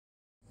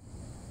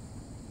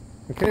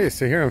Okay,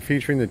 so here I'm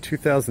featuring the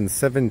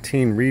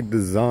 2017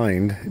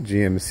 redesigned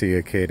GMC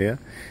Acadia.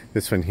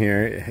 This one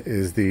here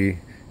is the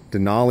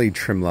Denali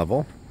trim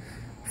level.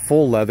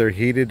 Full leather,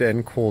 heated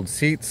and cooled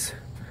seats,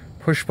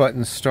 push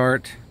button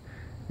start,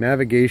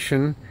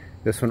 navigation.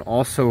 This one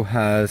also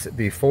has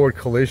the forward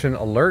collision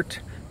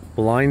alert,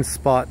 blind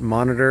spot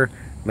monitor,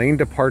 lane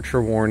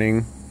departure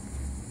warning,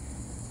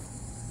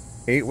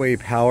 8-way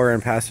power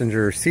and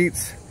passenger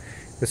seats.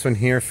 This one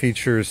here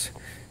features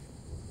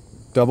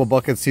double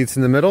bucket seats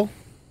in the middle,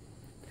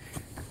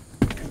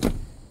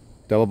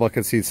 double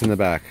bucket seats in the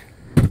back.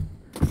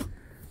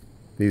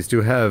 These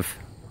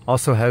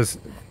also has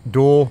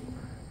dual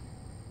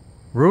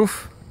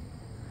roof,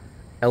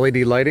 LED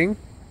lighting.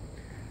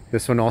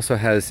 This one also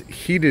has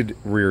heated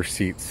rear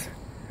seats.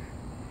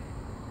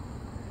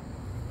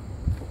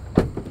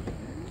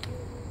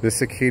 This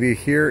Acadia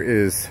here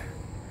is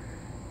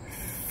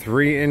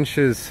 3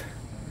 inches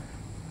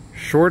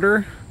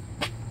shorter,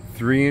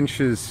 3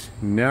 inches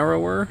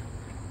narrower,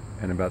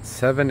 and about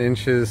 7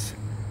 inches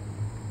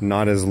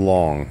not as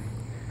long.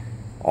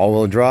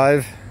 All-wheel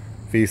drive,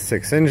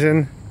 V6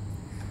 engine.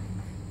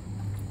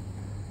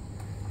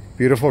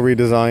 Beautiful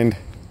redesigned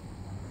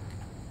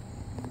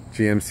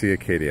GMC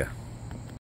Acadia.